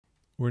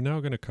we're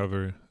now going to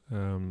cover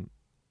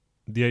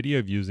the idea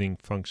of using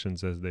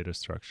functions as data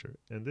structure.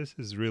 And this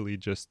is really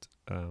just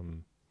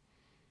an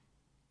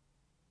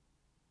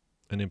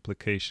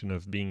implication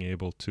of being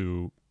able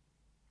to,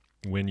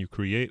 when you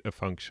create a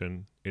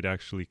function, it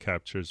actually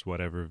captures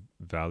whatever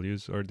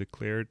values are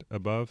declared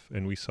above.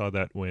 And we saw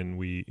that when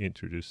we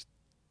introduced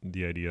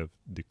the idea of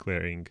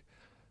declaring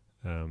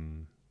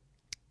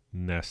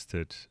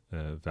nested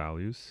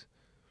values.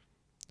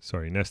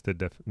 Sorry,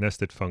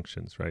 nested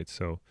functions, right?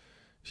 So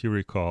if you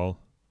recall,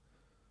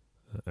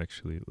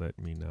 actually,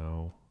 let me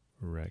now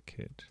rec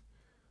it.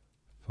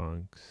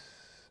 Funcs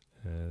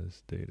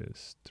as data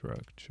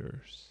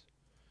structures.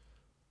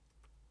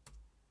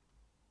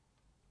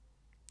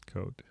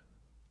 Code.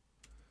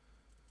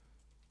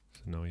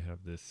 So now we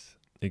have this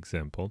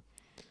example.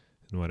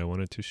 And what I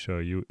wanted to show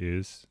you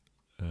is,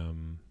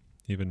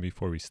 even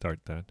before we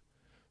start that,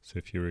 so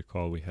if you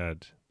recall, we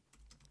had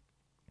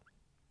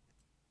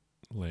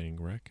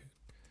laying rec.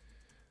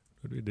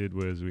 What we did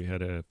was we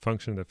had a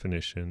function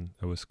definition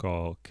that was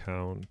called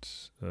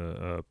count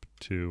up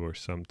to or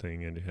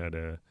something, and it had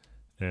a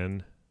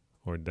n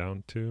or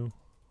down to.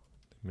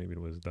 Maybe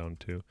it was down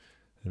to.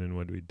 And then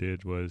what we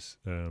did was,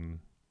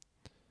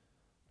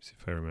 see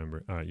if I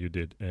remember. You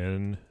did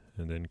n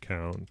and then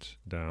count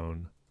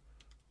down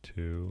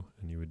to,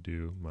 and you would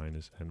do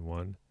minus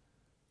n1.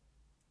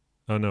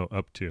 Oh no,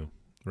 up to.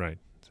 Right.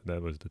 So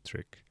that was the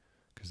trick.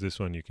 Because this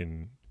one you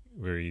can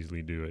very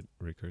easily do it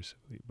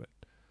recursively, but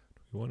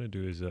we want to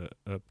do is a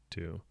up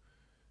to,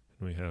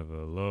 and we have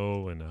a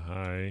low and a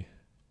high.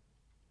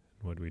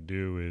 And what we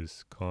do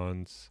is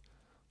cons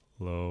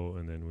low,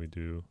 and then we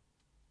do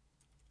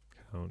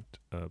count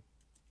up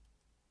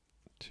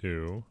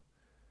to,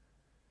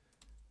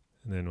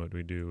 and then what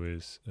we do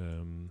is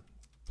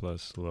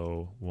plus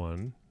low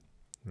 1,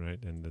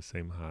 right, and the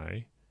same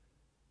high,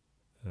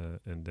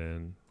 and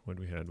then what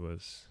we had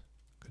was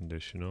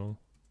conditional,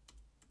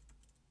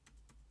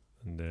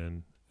 and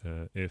then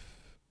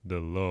if the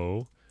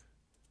low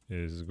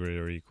is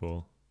greater or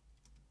equal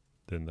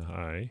than the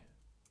high,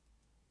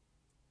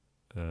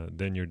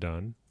 then you're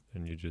done,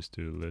 and you just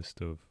do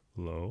list of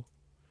low.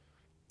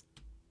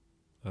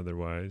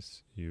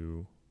 Otherwise,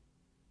 you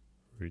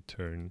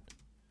return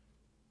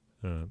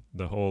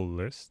the whole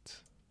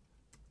list.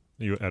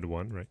 You add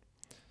 1, right?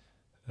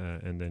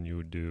 And then you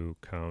would do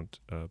count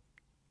up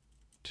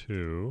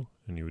to,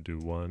 and you would do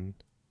 1,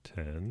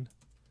 10,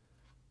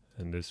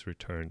 and this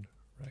return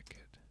rec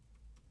it.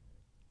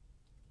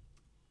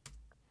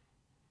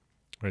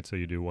 Right, so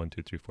you do 1,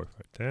 2, 3, 4,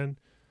 5, 10.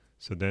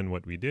 So then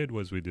what we did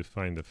was we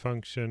defined the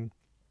function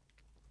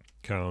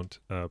count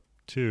up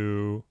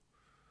to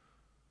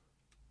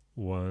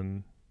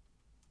 1,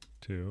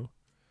 2.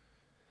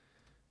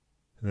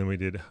 And then we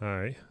did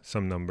high,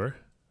 some number,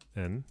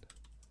 n.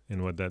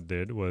 And what that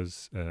did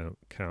was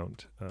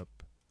count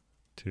up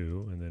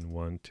to, and then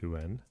 1 to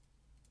n,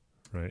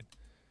 right?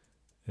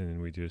 And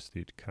then we just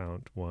did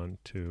count 1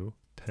 to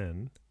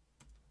 10.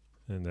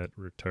 And that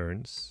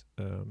returns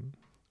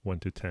 1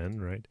 to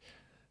 10, right?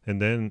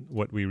 And then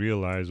what we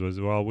realized was,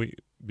 well,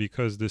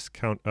 because this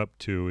count up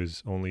to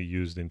is only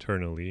used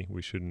internally,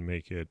 we shouldn't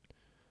make it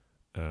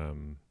a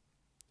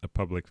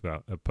public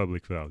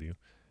value.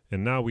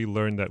 And now we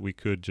learned that we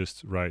could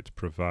just write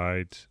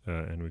provide,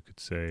 and we could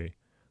say,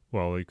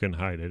 well, you can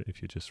hide it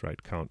if you just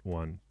write count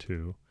 1,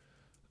 2,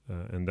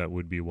 and that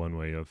would be one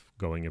way of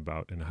going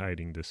about and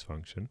hiding this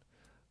function.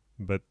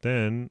 But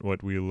then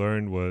what we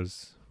learned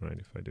was, right,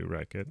 if I do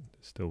rec it,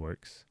 it still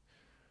works.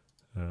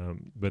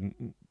 But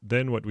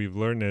then what we've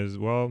learned is,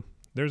 well,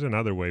 there's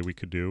another way we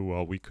could do.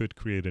 Well, we could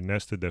create a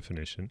nested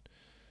definition.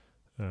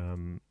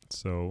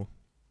 So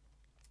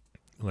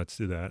let's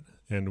do that.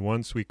 And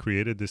once we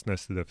created this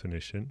nested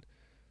definition,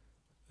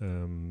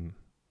 now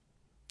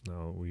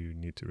we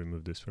need to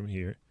remove this from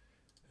here.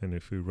 And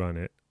if we run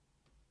it,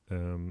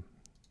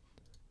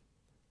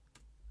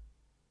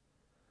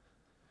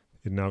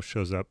 it now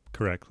shows up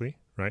correctly,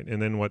 right?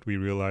 And then what we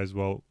realized,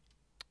 well,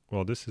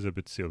 this is a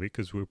bit silly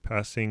because we're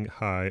passing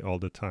high all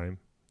the time,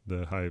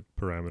 the high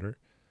parameter,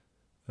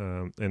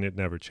 and it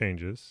never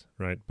changes,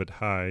 right? But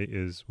high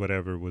is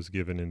whatever was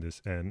given in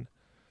this n.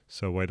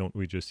 So why don't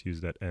we just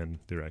use that n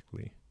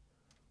directly?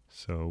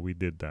 So we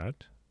did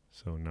that.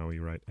 So now we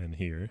write n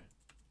here.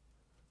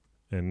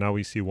 And now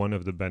we see one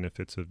of the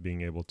benefits of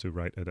being able to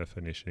write a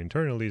definition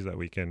internally is that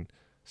we can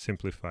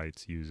simplify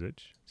its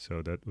usage.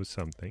 So that was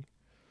something.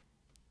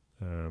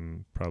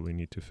 Probably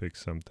need to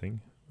fix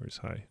something. Where's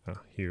high?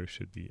 Here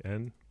should be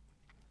n.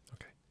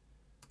 Okay.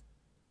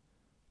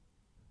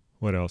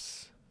 What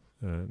else?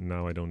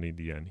 Now I don't need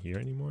the n here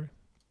anymore.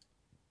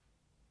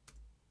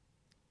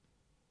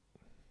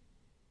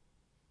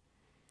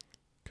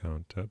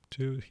 Count up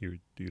to. Here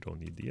you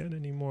don't need the n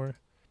anymore.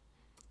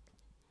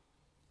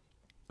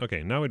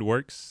 Okay, now it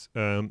works.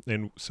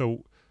 And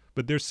so,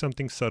 but there's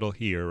something subtle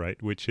here, right?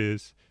 Which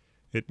is,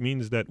 it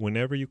means that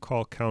whenever you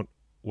call count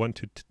 1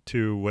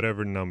 to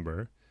whatever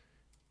number,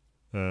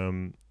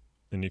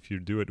 and if you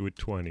do it with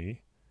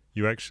 20,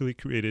 you actually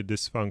created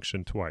this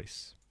function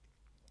twice.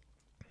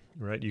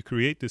 right? You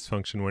create this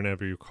function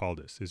whenever you call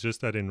this. It's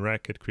just that in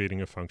Racket,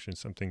 creating a function is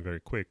something very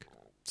quick,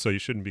 so you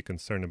shouldn't be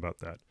concerned about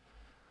that.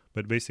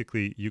 But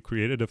basically, you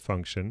created a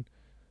function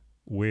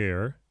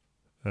where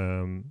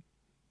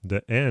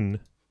the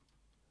n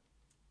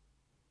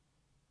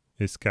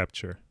is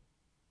capture,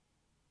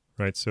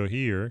 right? So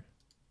here,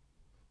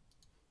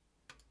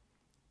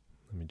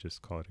 let me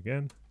just call it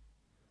again,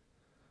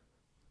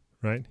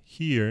 right?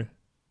 Here,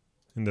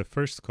 in the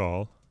first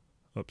call,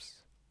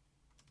 oops,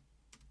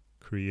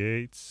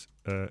 creates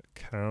a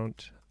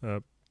count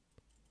up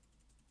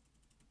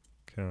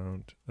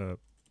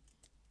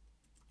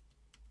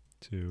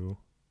to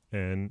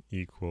n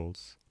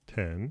equals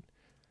 10,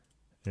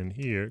 and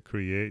here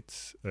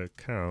creates a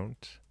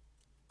count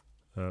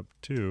up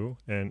to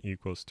n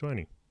equals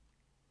 20.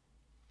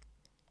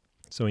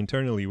 So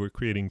internally we're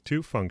creating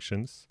two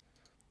functions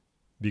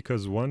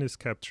because one is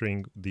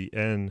capturing the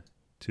n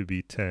to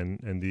be 10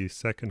 and the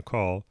second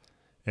call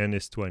n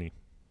is 20.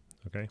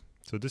 Okay,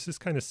 so this is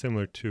kind of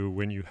similar to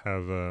when you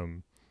have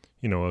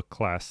you know, a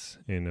class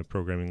in a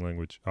programming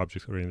language,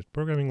 object-oriented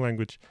programming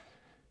language,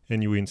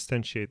 and you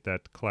instantiate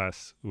that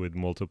class with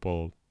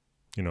multiple,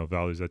 you know,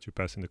 values that you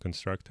pass in the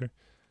constructor.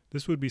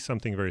 This would be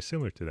something very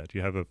similar to that.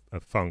 You have a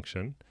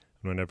function,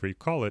 and whenever you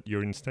call it,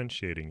 you're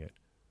instantiating it,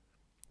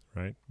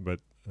 right? But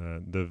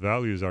the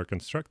values are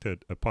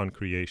constructed upon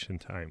creation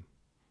time.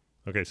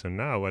 Okay, so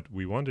now what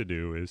we want to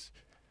do is,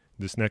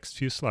 this next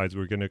few slides,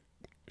 we're going to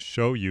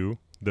show you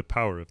the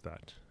power of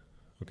that.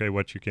 Okay,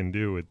 what you can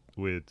do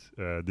with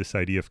this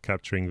idea of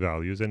capturing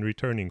values and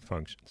returning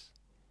functions.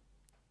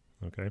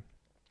 Okay,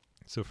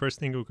 so first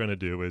thing we're going to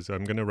do is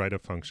I'm going to write a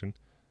function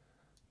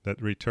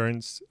that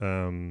returns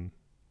the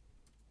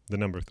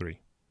number 3.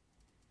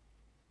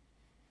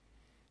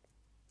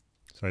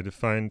 So I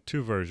define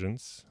two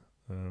versions.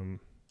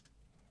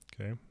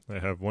 Okay, I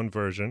have one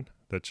version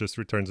that just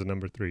returns the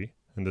number 3,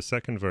 and the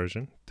second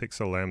version takes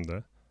a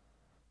lambda,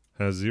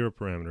 has 0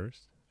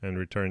 parameters, and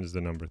returns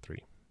the number 3.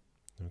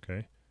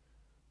 Okay,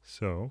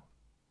 so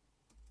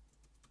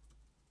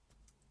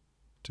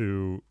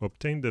to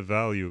obtain the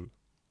value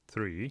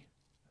 3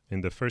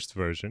 in the first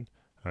version,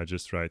 I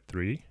just write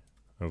 3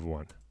 of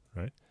 1,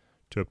 right?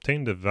 To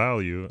obtain the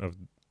value of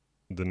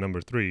the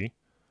number 3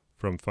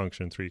 from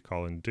function 3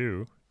 colon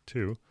do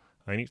 2,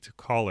 I need to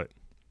call it.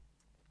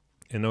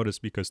 And notice,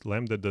 because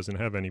lambda doesn't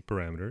have any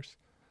parameters,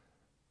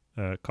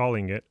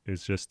 calling it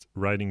is just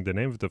writing the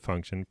name of the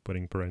function,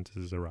 putting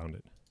parentheses around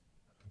it.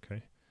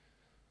 Okay,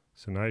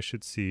 so now I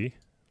should see,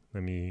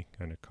 let me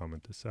kind of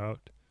comment this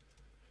out.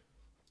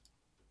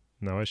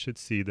 Now I should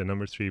see the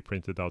number 3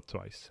 printed out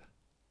twice.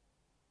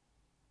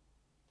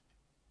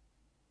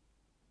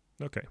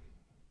 Okay,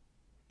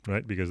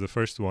 right, because the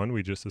first one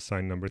we just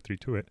assigned number 3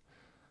 to it.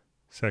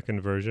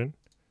 Second version,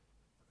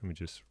 let me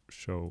just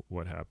show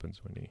what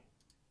happens when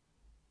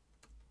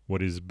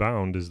what is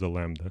bound is the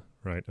lambda,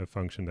 right? A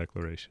function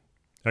declaration.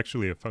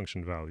 Actually a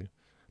function value.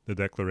 The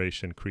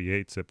declaration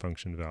creates a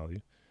function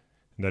value,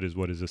 and that is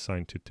what is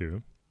assigned to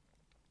 2.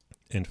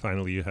 And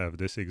finally you have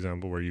this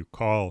example where you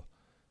call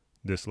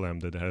this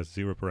lambda that has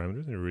 0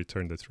 parameters and you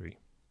return the 3.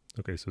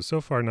 Okay,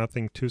 so far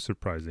nothing too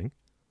surprising.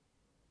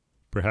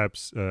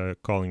 Perhaps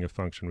calling a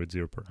function with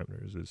 0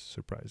 parameters is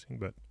surprising,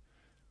 but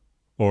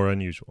or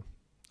unusual.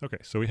 Okay,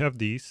 so we have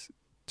these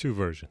two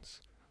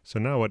versions. So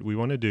now what we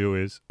want to do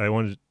is, I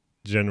want to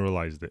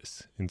generalize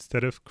this.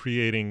 Instead of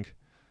creating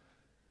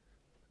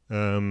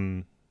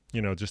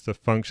you know, just a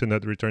function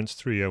that returns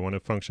 3, I want a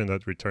function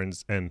that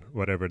returns n,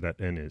 whatever that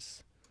n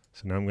is.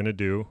 So now I'm going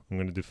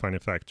to define a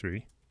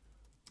factory.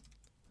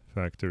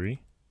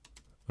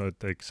 It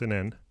takes an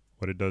n.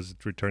 What it does,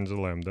 it returns a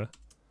lambda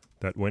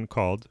that when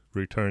called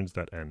returns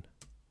that n.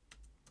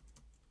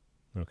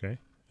 Okay,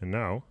 and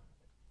now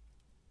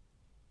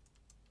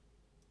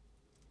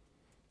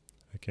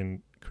I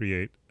can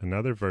create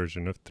another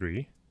version of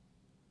 3,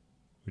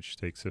 which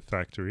takes a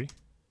factory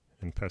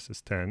and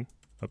passes 10.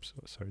 Oops,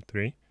 oh, sorry,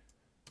 3.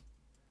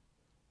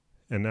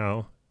 And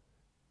now,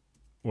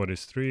 what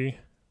is 3?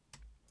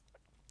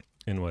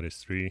 And what is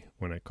 3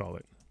 when I call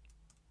it?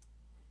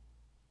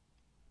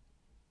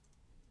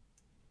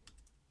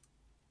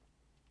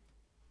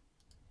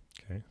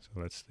 Okay, so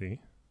let's see.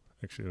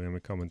 Actually, let me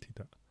comment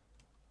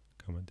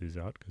this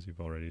out because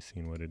you've already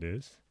seen what it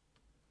is.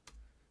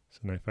 So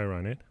now if I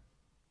run it,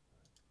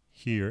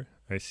 here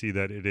I see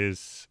that it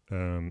is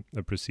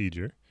a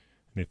procedure.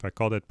 And if I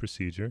call that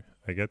procedure,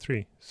 I get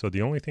 3. So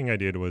the only thing I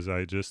did was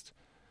I just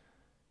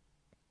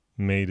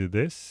made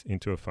this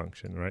into a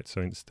function, right?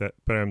 So instead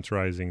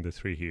parameterizing the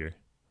 3 here,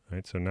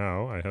 right? So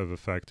now I have a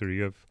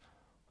factory of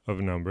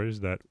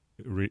numbers that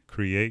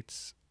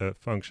creates a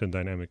function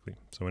dynamically.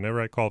 So whenever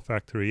I call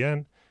factory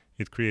n,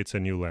 it creates a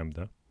new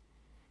lambda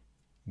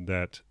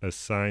that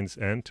assigns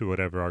n to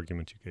whatever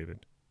argument you gave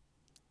it.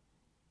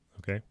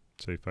 Okay,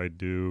 so if I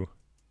do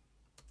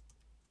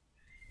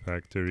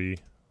factory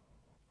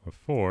of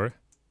 4,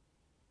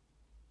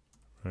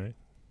 right,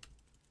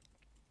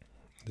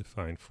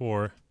 define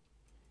 4,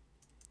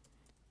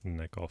 and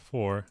I call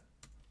 4,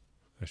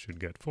 I should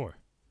get 4,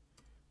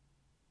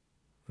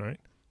 right?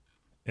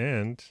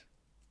 And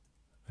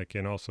I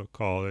can also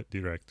call it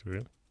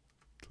directly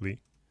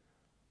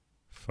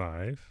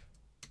 5.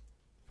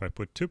 If I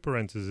put 2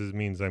 parentheses, it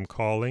means I'm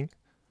calling.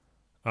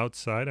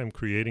 Outside, I'm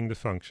creating the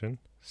function.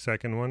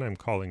 Second one, I'm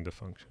calling the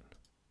function.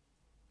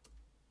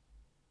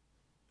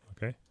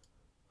 Okay?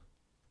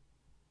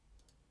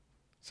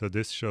 So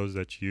this shows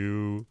that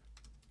you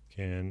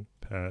can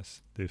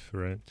pass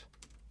different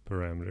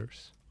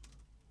parameters,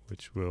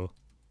 which will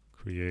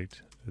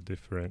create a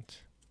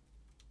different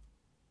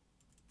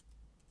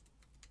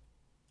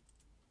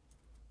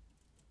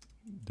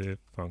diff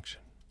function,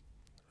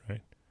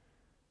 right?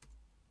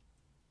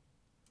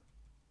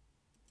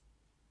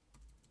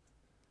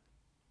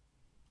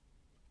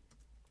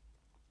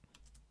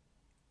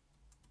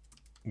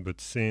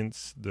 But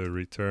since the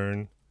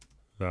return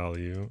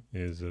value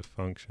is a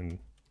function,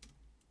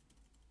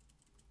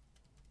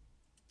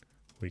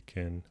 we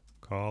can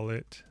call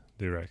it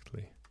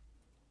directly,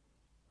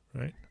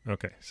 right?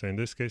 Okay, so in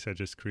this case, I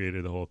just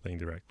created the whole thing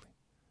directly.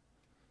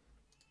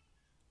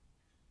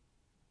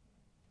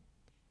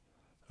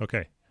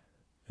 Okay,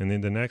 and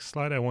in the next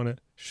slide, I want to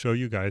show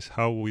you guys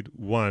how we'd,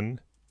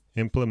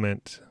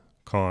 implement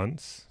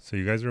cons. So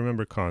you guys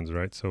remember cons,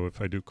 right? So if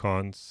I do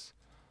cons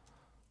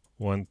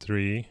 1,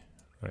 3,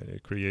 right,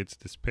 it creates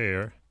this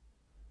pair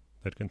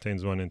that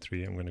contains 1 and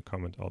 3. I'm going to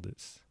comment all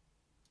this.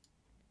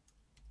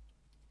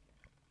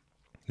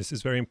 This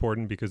is very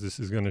important because this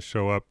is going to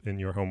show up in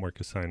your homework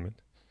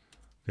assignment.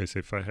 Okay, so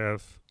if I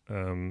have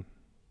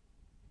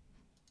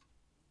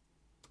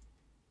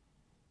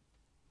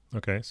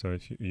okay, so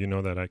if you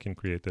know that I can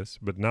create this,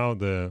 but now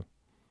the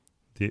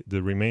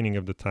remaining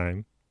of the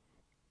time,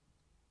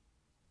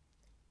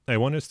 I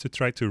want us to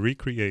try to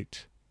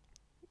recreate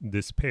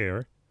this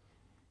pair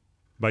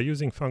by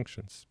using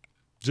functions.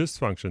 Just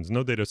functions,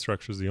 no data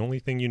structures. The only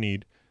thing you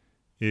need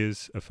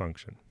is a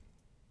function.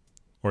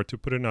 Or to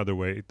put it another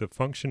way, the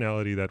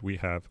functionality that we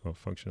have,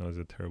 functionality is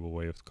a terrible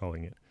way of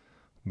calling it,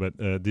 but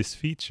this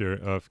feature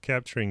of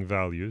capturing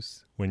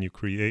values when you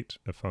create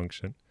a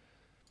function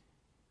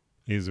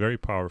is very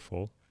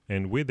powerful,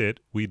 and with it,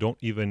 we don't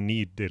even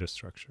need data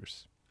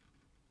structures.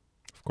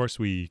 Of course,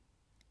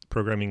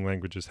 programming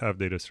languages have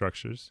data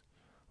structures,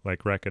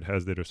 like Racket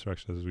has data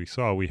structures. As we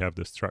saw, we have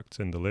the structs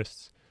and the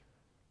lists,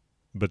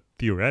 but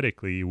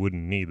theoretically, you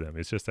wouldn't need them.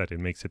 It's just that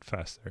it makes it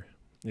faster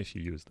if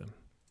you use them.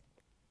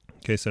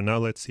 Okay, so now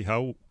let's see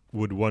how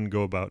would one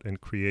go about and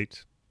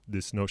create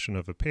this notion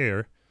of a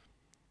pair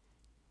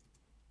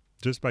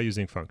just by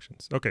using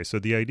functions. Okay, so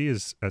the idea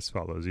is as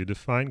follows. You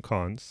define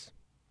cons,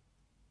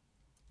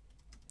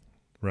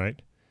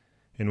 right?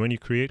 And when you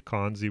create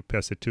cons, you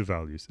pass it 2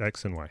 values,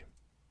 x and y,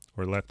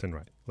 or left and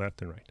right,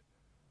 left and right.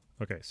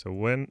 Okay, so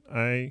what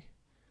I'm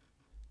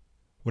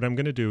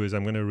going to do is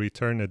I'm going to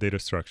return a data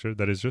structure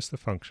that is just a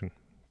function.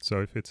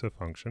 So if it's a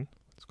function,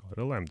 let's call it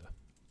a lambda.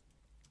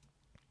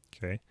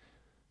 Okay.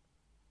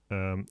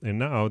 And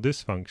now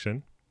this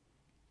function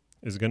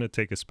is going to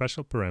take a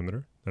special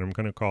parameter that I'm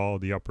going to call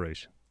the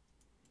operation.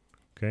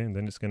 Okay, and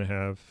then it's going to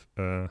have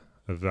a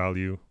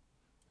value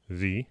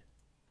v.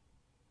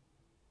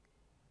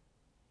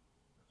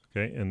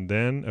 Okay, and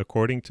then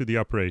according to the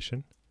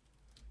operation,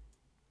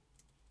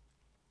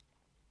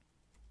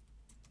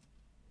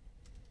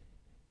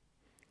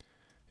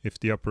 if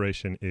the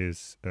operation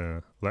is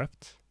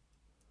left,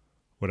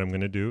 what I'm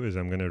going to do is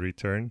I'm going to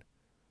return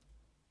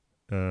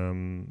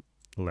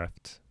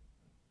left.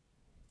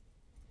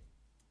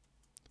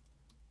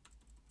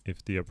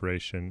 If the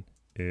operation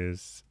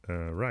is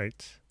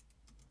right,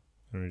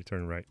 I'm going to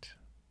return right.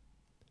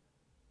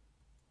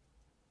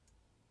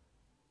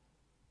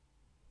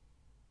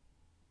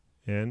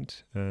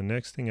 And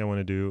next thing I want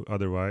to do,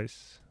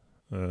 otherwise,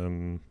 I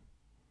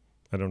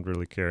don't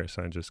really care,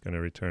 so I'm just going to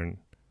return,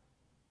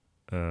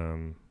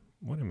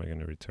 what am I going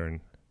to return?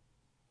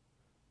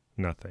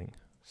 Nothing.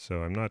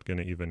 So I'm not going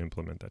to even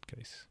implement that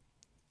case.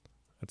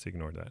 Let's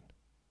ignore that.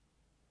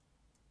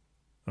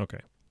 Okay.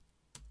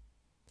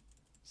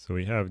 So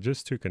we have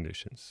just 2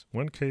 conditions.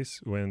 One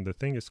case when the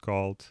thing is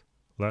called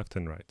left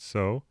and right.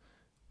 So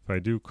if I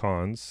do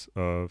cons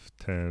of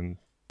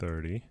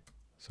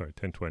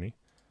 1020,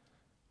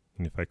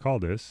 and if I call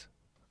this,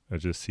 I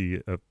just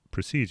see a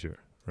procedure,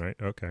 right?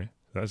 Okay,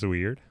 that's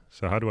weird.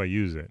 So how do I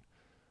use it?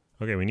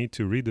 Okay, we need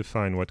to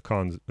redefine what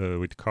cons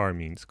with car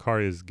means. Car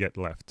is get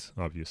left,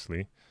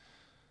 obviously.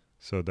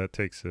 So that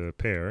takes a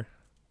pair,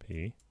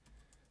 p.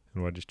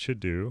 And what it should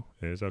do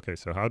is, okay,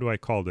 so how do I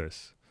call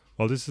this?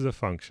 Well, this is a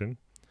function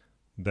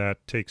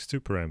that takes 2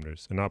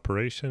 parameters, an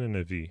operation and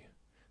a v.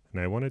 And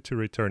I want it to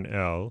return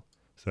L,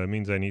 so that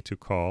means I need to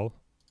call,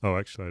 oh,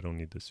 actually I don't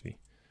need this v.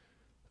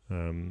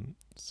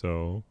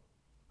 So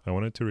I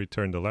want it to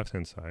return the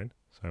left-hand side.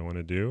 So I want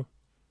to do,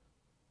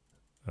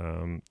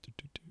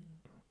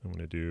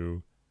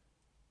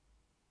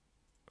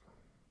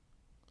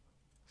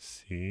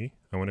 C.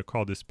 I want to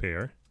call this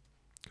pair,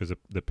 because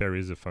the pair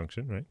is a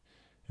function, right?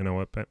 And I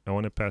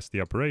want to pass the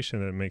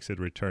operation that makes it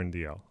return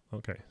the L.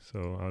 Okay,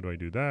 so how do I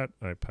do that?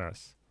 I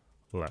pass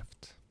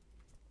left.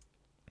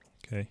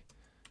 Okay.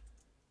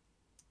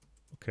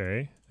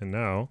 Okay, and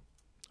now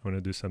I want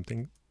to do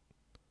something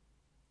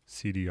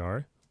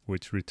CDR,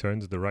 which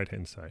returns the right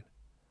hand side.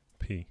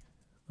 P.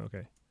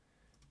 Okay.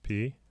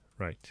 P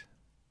right.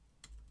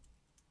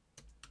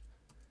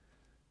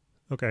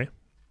 Okay.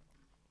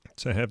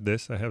 So I have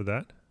this, I have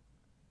that.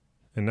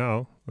 And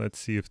now let's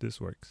see if this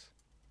works.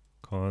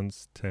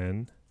 Cons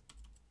 10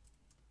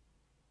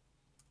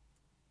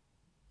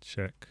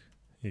 check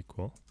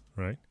equal,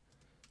 right?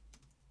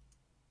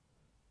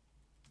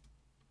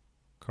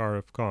 Car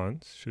of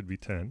cons should be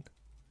 10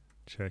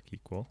 check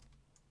equal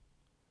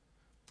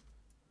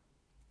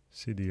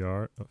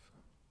CDR of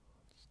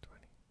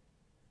 20.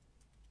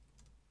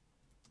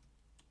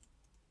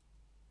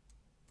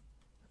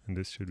 And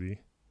this should be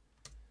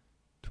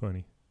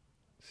 20.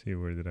 See,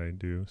 where did I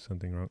do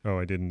something wrong? Oh,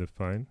 I didn't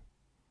define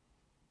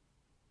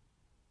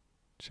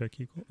check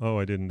equal. Oh,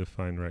 I didn't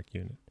define rec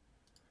unit.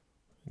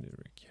 I did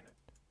rec unit.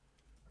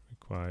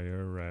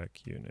 Require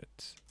rec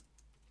unit.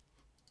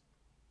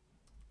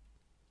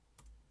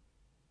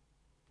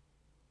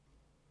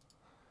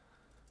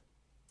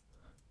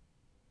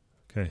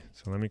 Okay,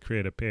 so let me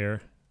create a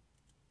pair.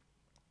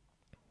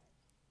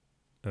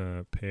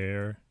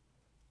 Pair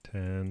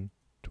 10,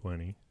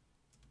 20.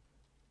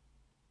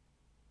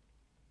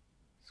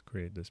 Let's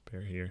create this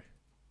pair here.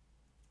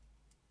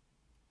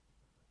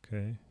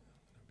 Okay,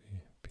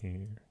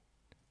 pair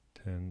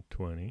 10,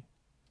 20.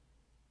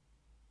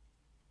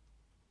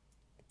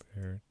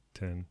 Pair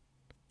 10,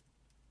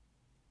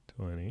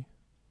 20.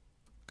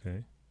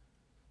 Okay.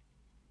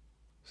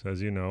 So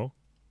as you know,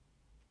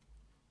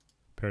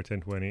 pair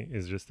 10, 20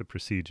 is just a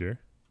procedure,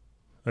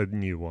 a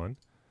new one.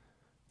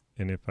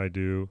 And if I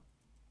do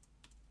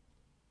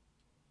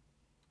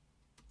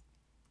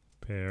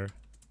pair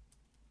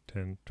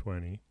 10,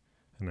 20,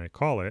 and I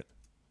call it,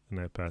 and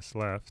I pass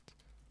left,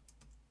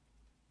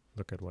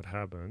 look at what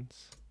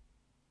happens.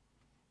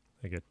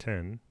 I get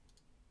 10,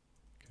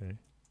 okay,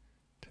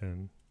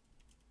 10,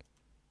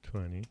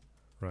 20,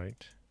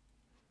 right.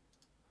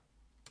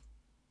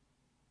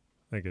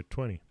 I get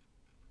 20,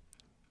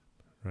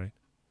 right?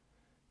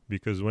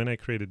 Because when I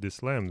created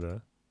this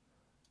lambda,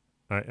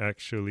 I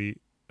actually,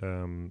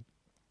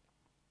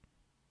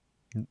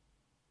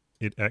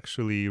 it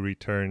actually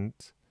returned,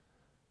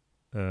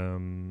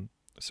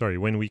 sorry,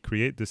 when we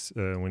create this,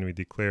 when we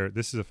declare,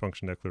 this is a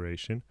function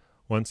declaration.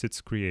 Once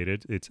it's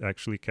created, it's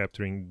actually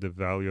capturing the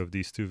value of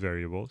these two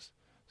variables.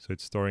 So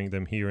it's storing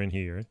them here and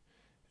here.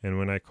 And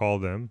when I call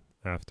them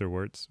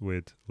afterwards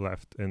with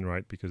left and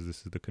right, because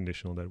this is the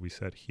conditional that we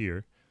set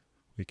here,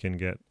 we can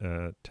get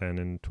 10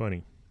 and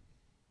 20.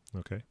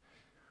 Okay.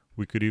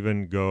 We could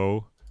even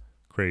go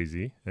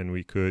crazy and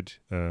we could,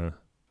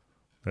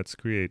 let's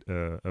create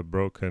a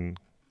broken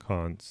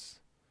cons.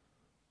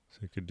 So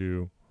we could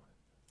do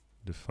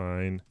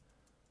define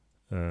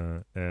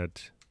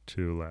add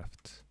to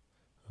left.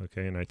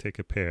 Okay, and I take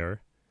a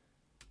pair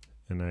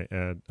and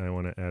I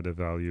want to add a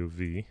value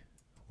v.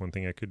 One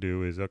thing I could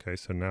do is, okay,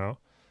 so now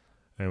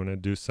I want to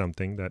do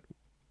something that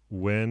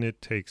when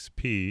it takes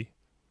p,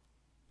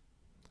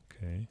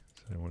 okay,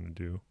 so I want to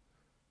do,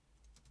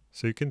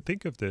 so you can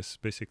think of this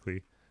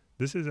basically,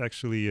 this is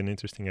actually an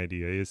interesting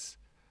idea, is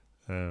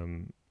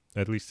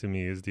at least to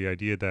me, is the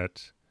idea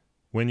that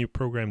when you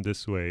program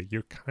this way,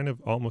 you're kind of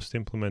almost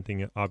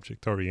implementing an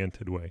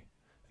object-oriented way.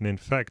 And in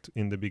fact,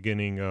 in the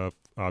beginning of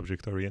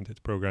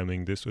object-oriented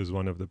programming, this was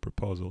one of the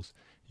proposals.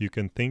 You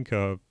can think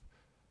of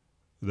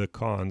the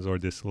cons or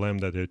this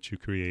lambda that you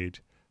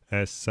create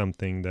as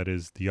something that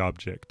is the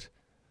object,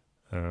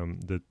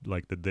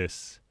 like the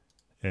this,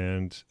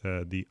 and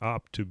the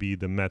op to be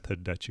the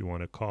method that you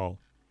want to call.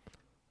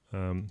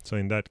 So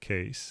in that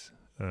case,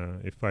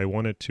 if I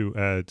wanted to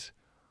add,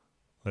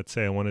 let's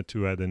say I wanted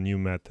to add a new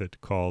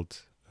method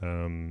called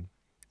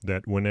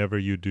that whenever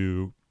you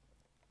do,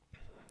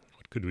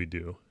 what could we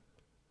do?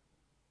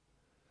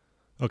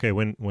 Okay,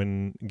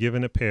 when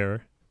given a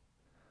pair,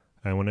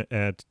 I want to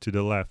add to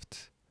the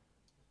left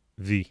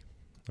v.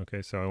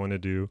 Okay, so I want to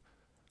do,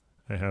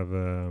 I have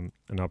an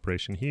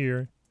operation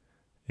here,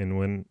 and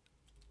when,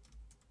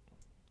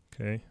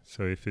 okay,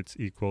 so if it's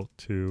equal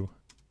to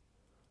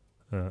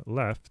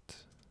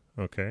left,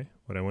 okay,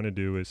 what I want to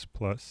do is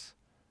plus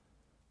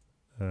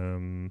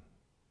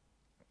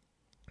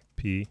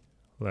p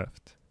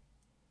left.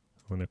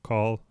 I want to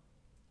call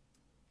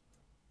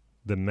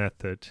the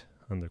method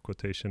under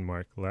quotation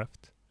mark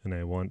left, and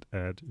I want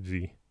add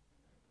v.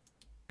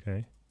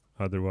 Okay,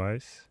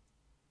 otherwise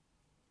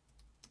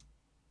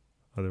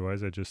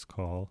I just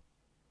call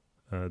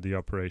the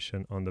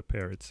operation on the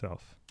pair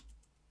itself.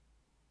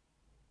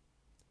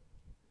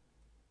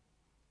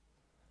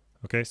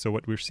 Okay, so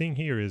what we're seeing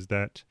here is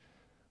that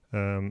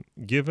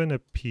given a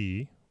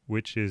p,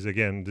 which is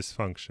again this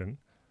function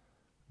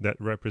that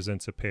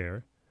represents a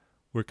pair,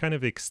 we're kind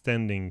of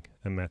extending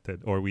a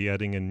method, or we're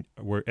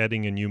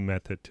adding a new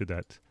method to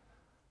that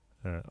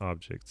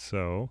object.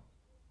 So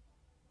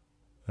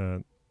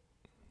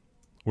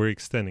we're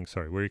extending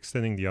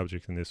the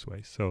object in this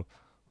way. So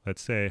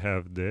let's say I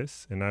have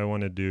this, and I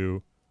want to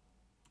do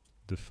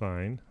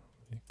define,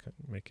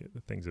 make it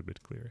the things a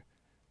bit clearer.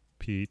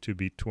 P to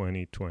be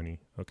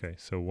 2020. Okay,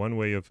 so one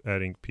way of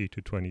adding P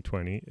to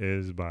 2020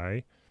 is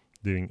by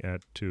doing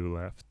add to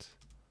left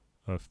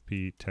of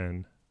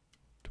P10,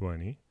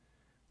 20,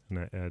 and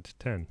I add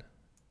 10.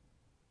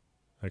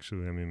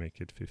 Actually, let me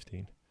make it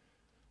 15,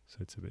 so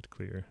it's a bit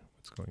clearer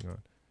what's going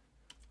on.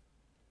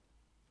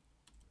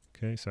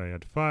 Okay, so I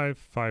add 5,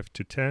 5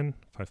 to 10,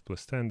 5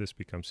 plus 10, this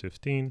becomes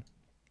 15.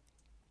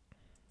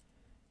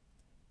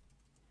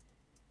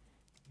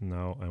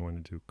 Now I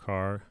want to do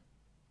car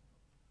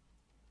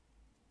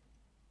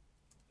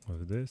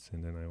of this,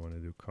 and then I want to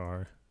do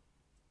car.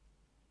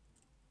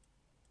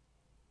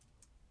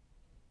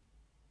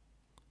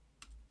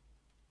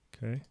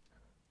 Okay.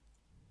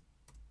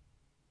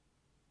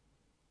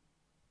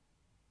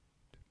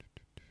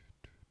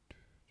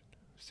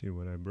 See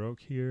what I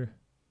broke here.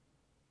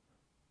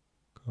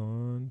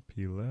 Con,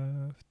 P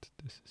left,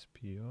 this is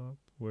P up.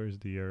 Where's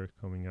the error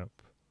coming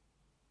up?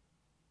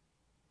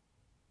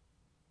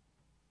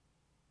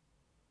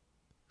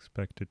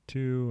 Expected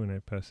 2, and I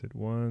pass it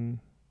 1.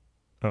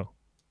 Oh,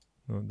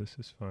 no, this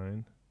is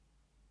fine.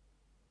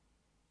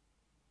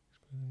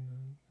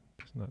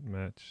 Does not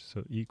match,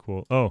 so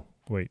equal. Oh,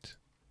 wait.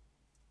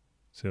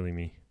 Silly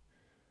me.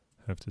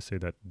 I have to say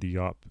that the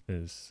op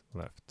is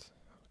left.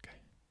 Okay.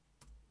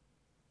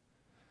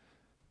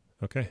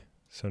 Okay,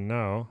 so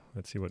now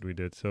let's see what we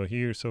did. So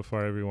here, so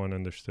far, everyone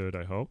understood,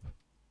 I hope.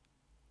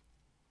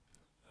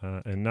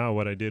 And now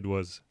what I did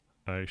was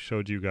I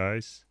showed you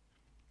guys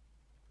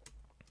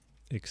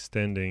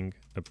extending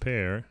a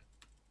pair,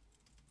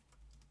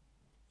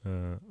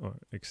 or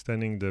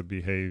extending the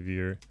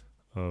behavior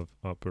of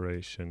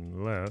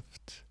operation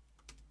left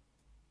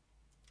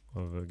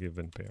of a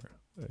given pair.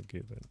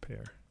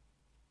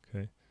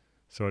 Okay,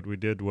 so what we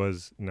did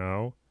was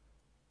now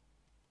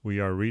we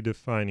are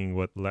redefining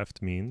what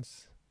left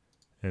means,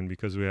 and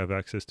because we have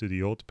access to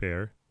the old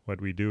pair,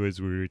 what we do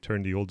is we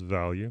return the old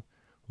value,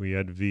 we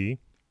add v,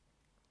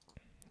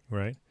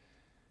 right?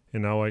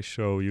 And now I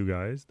show you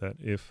guys that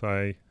if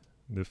I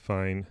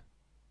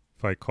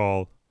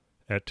call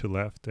add to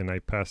left and I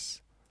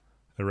pass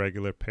a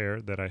regular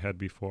pair that I had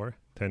before,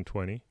 10,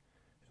 20,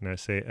 and I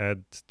say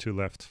add to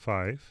left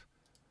 5,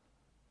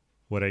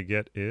 what I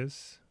get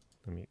is,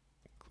 let me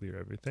clear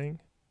everything.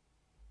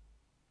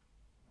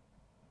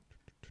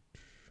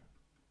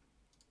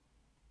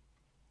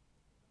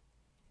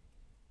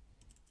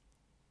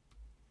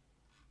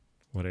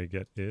 What I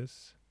get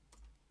is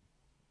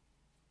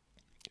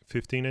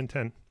 15 and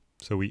 10.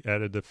 So we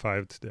added the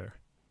 5 there.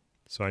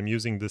 So I'm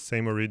using the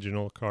same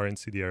original car and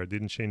CDR. I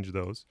didn't change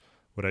those.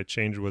 What I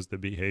changed was the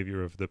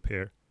behavior of the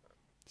pair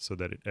so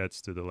that it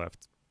adds to the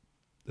left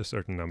a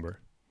certain number.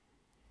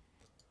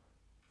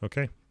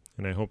 Okay,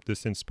 and I hope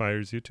this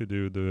inspires you to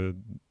do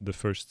the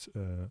first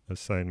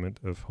assignment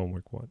of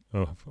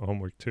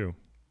homework 2.